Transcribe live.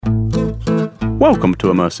Welcome to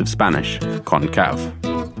Immersive Spanish, con Cav.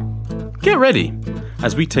 Get ready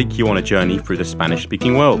as we take you on a journey through the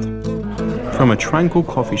Spanish-speaking world. From a tranquil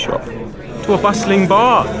coffee shop, to a bustling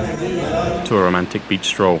bar, to a romantic beach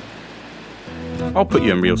stroll. I'll put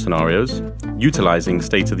you in real scenarios, utilizing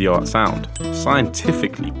state-of-the-art sound,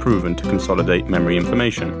 scientifically proven to consolidate memory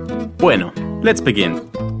information. Bueno, let's begin.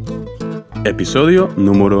 Episodio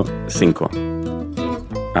número 5.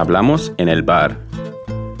 Hablamos en el bar.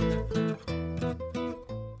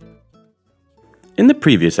 In the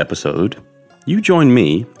previous episode, you joined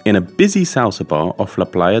me in a busy salsa bar off La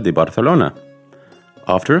Playa de Barcelona.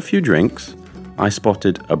 After a few drinks, I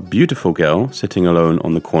spotted a beautiful girl sitting alone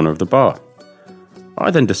on the corner of the bar.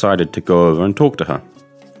 I then decided to go over and talk to her.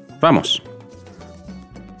 Vamos.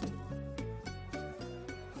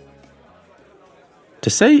 To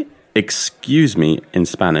say excuse me in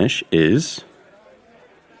Spanish is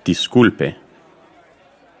disculpe.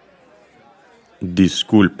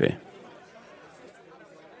 Disculpe.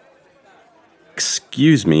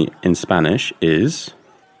 Excuse me in Spanish is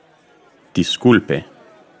disculpe.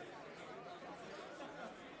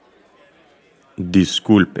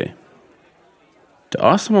 Disculpe. To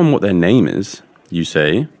ask someone what their name is, you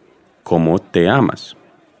say, ¿Cómo te llamas?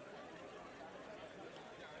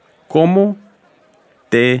 ¿Cómo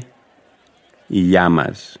te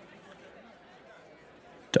llamas?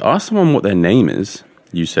 To ask someone what their name is,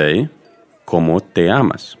 you say, ¿Cómo te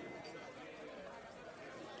llamas?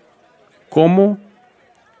 ¿Cómo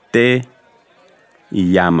te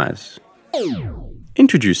llamas?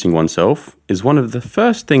 Introducing oneself is one of the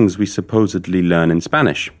first things we supposedly learn in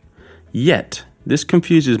Spanish. Yet, this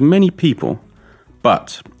confuses many people,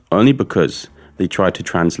 but only because they try to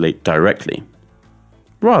translate directly.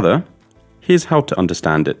 Rather, here's how to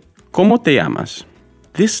understand it. ¿Cómo te llamas?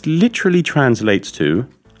 This literally translates to,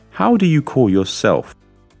 how do you call yourself?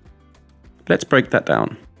 Let's break that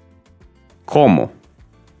down. ¿Cómo?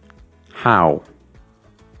 How?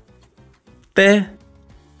 Te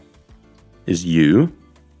is you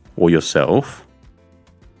or yourself.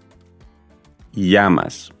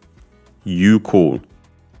 Llamas. You call.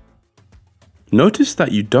 Notice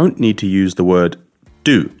that you don't need to use the word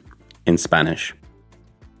do in Spanish,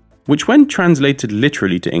 which when translated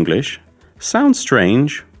literally to English sounds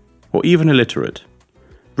strange or even illiterate.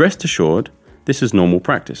 Rest assured, this is normal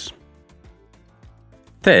practice.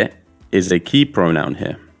 Te is a key pronoun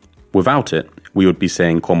here. Without it, we would be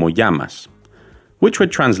saying ¿Cómo llamas?, which would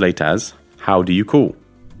translate as how do you call?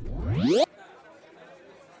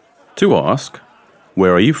 To ask,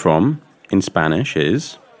 where are you from, in Spanish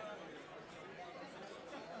is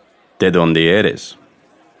 ¿De dónde eres?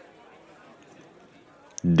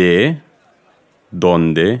 ¿De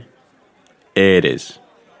dónde eres?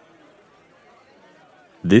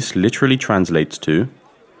 This literally translates to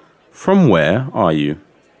from where are you?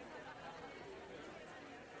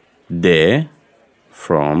 De,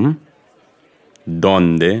 from,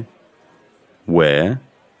 donde, where,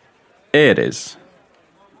 eres,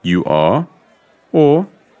 you are, or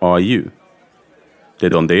are you? De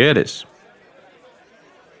donde eres?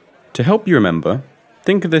 To help you remember,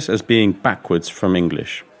 think of this as being backwards from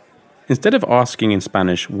English. Instead of asking in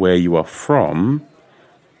Spanish where you are from,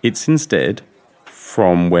 it's instead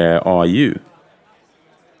from where are you?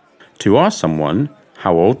 To ask someone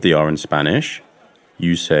how old they are in Spanish,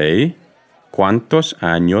 you say, ¿Cuántos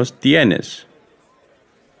años tienes?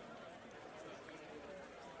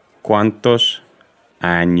 ¿Cuántos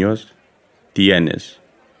años tienes?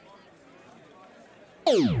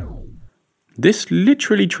 This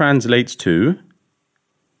literally translates to,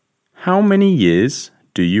 how many years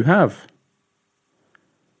do you have?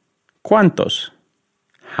 ¿Cuántos?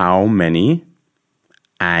 How many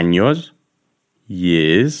años,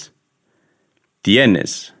 years,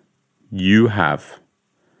 tienes, you have?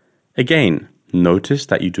 Again, notice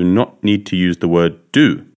that you do not need to use the word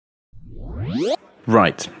do.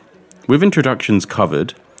 Right, with introductions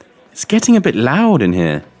covered, it's getting a bit loud in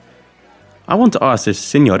here. I want to ask this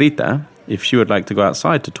señorita if she would like to go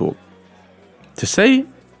outside to talk. To say,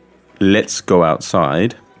 let's go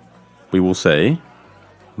outside, we will say,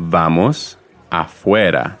 vamos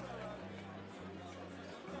afuera.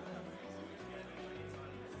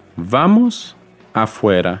 Vamos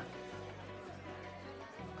afuera.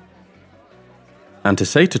 And to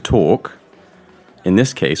say to talk, in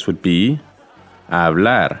this case would be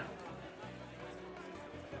hablar.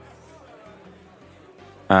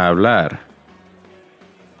 Hablar.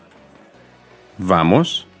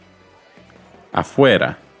 Vamos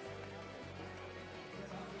afuera.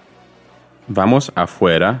 Vamos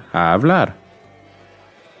afuera a hablar.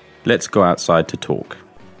 Let's go outside to talk.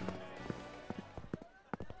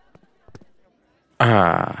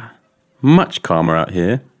 Ah, much calmer out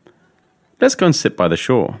here. Let's go and sit by the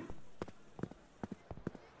shore.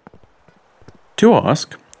 To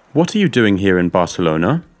ask, what are you doing here in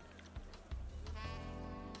Barcelona?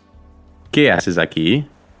 ¿Qué haces aquí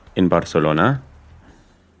en Barcelona?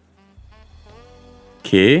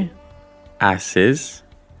 ¿Qué haces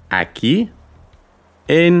aquí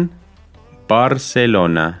en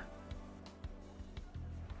Barcelona?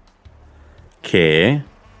 ¿Qué,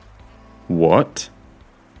 what,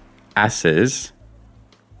 haces,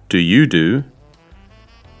 do you do,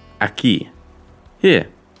 aquí, here?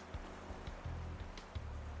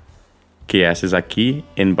 ¿Qué haces aquí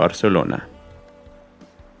en Barcelona?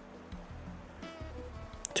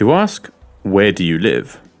 To ask, where do you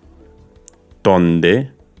live?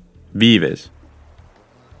 ¿Dónde vives?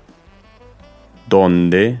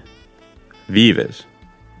 ¿Dónde vives?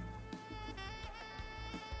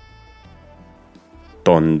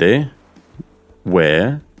 ¿Dónde,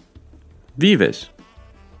 where, vives?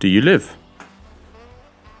 Do you live?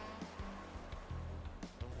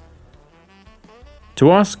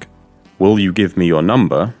 To ask, will you give me your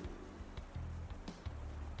number?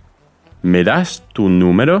 ¿Me das tu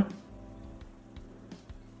número?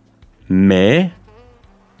 ¿Me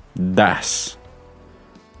das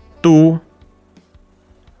tu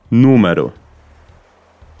número?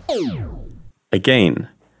 Again,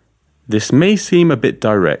 this may seem a bit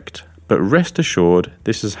direct, but rest assured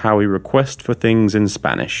this is how we request for things in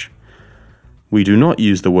Spanish. We do not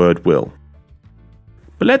use the word will.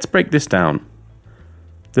 But let's break this down.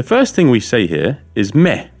 The first thing we say here is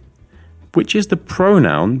me, which is the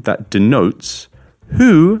pronoun that denotes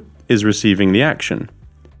who is receiving the action.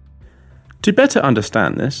 To better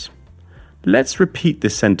understand this, let's repeat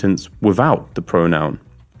this sentence without the pronoun.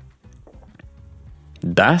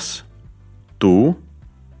 Das tu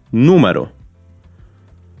número.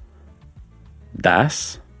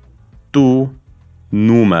 Das tu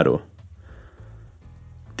número.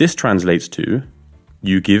 This translates to,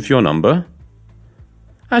 you give your number.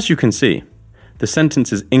 As you can see, the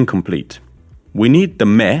sentence is incomplete. We need the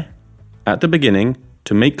me at the beginning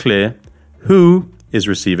to make clear who is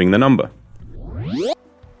receiving the number.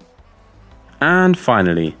 And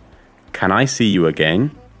finally, can I see you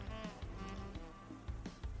again?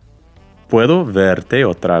 ¿Puedo verte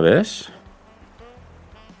otra vez?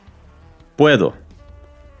 Puedo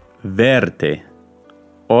verte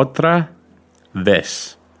otra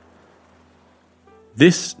vez.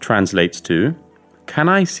 This translates to, can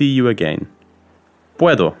I see you again?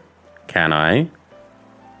 Puedo, can I,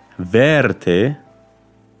 verte,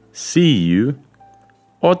 see you,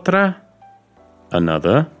 otra,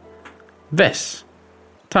 another, vez,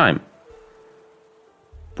 time.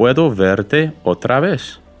 Puedo verte otra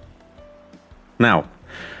vez. Now,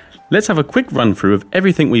 let's have a quick run through of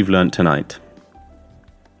everything we've learnt tonight.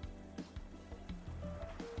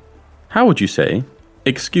 How would you say,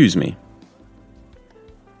 excuse me?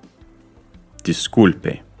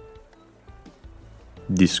 Disculpe.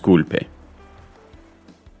 Disculpe.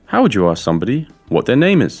 How would you ask somebody what their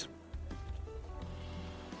name is?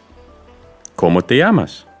 ¿Cómo te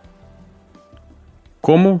llamas?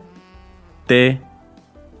 ¿Cómo te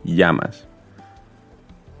llamas?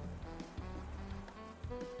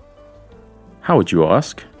 How would you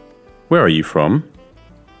ask, where are you from?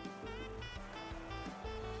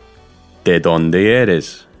 ¿De dónde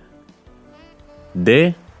eres?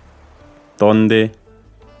 ¿De dónde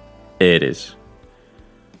eres?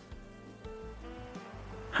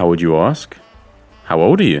 How would you ask, how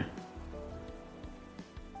old are you?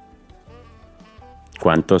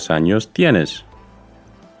 ¿Cuántos años tienes?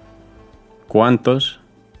 ¿Cuántos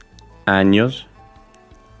años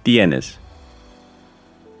tienes?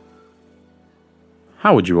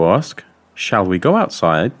 How would you ask, shall we go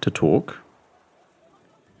outside to talk?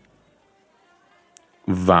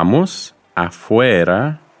 Vamos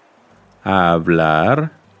afuera a hablar.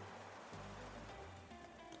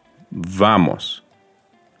 Vamos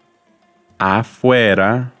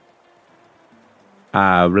afuera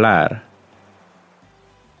a hablar.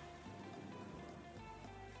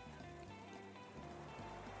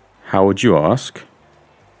 How would you ask,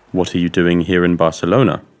 what are you doing here in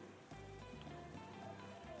Barcelona?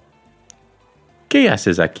 ¿Qué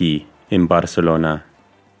haces aquí en Barcelona?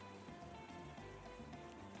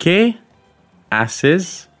 ¿Qué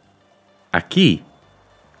haces aquí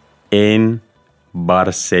en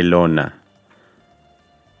Barcelona?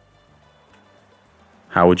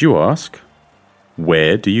 How would you ask,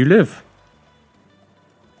 where do you live?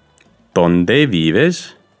 ¿Dónde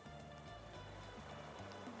vives?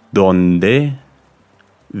 ¿Dónde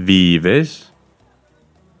vives?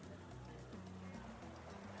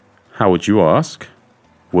 How would you ask?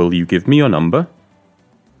 Will you give me your number?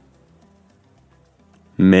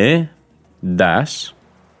 ¿Me das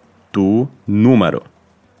tu número?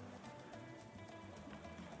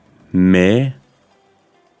 ¿Me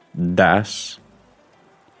das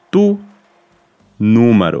tu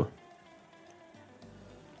número?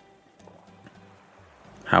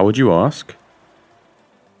 How would you ask?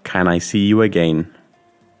 Can I see you again?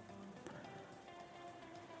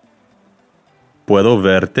 ¿Puedo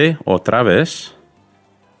verte otra vez?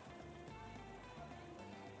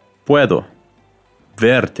 Puedo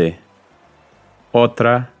verte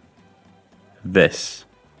otra vez.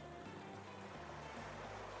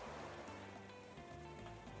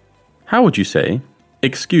 How would you say,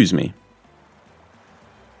 excuse me?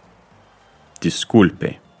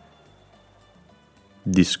 Disculpe.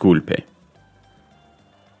 Disculpe.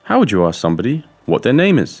 How would you ask somebody what their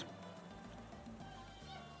name is?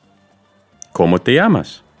 ¿Cómo te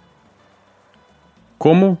llamas?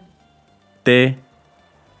 ¿Cómo te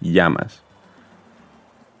llamas?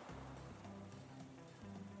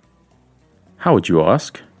 How would you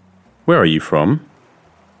ask? Where are you from?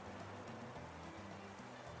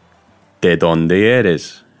 ¿De dónde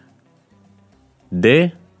eres?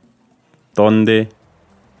 ¿De dónde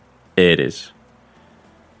eres?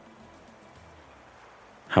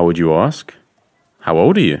 How would you ask? How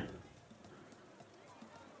old are you?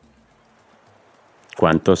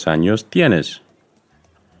 ¿Cuántos años tienes?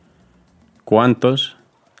 ¿Cuántos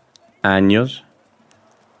años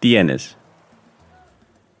tienes?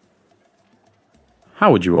 How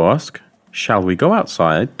would you ask? Shall we go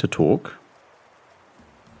outside to talk?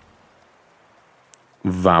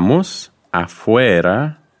 Vamos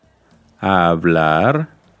afuera a hablar.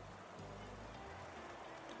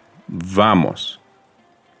 Vamos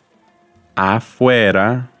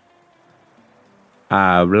afuera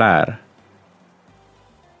a hablar.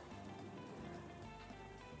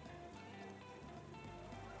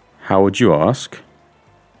 How would you ask?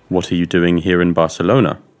 What are you doing here in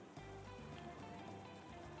Barcelona?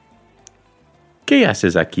 ¿Qué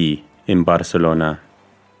haces aquí en Barcelona?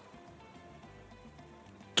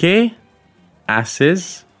 ¿Qué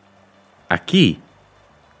haces aquí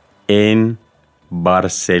en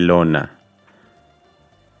Barcelona?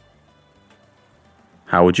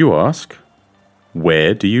 How would you ask?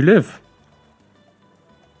 Where do you live?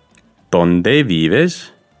 ¿Dónde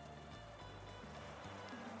vives?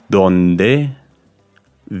 ¿Dónde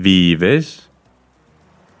vives?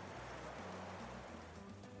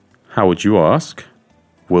 How would you ask?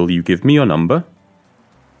 Will you give me your number?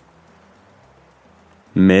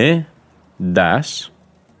 ¿Me das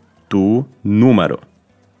tu número?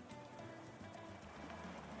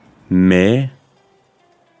 ¿Me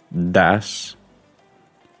das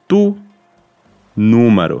tu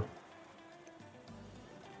número?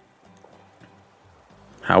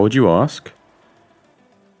 How would you ask?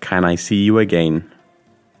 Can I see you again?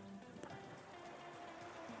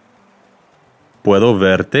 ¿Puedo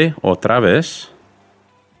verte otra vez?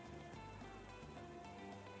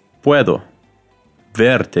 Puedo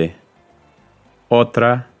verte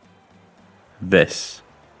otra vez.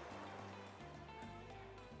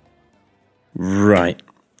 Right.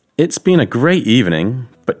 It's been a great evening,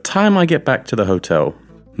 but time I get back to the hotel.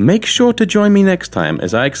 Make sure to join me next time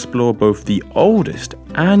as I explore both the oldest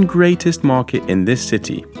and greatest market in this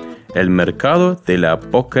city, El Mercado de la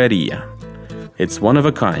Boquería. It's one of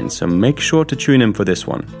a kind, so make sure to tune in for this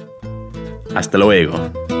one. Hasta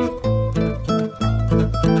luego.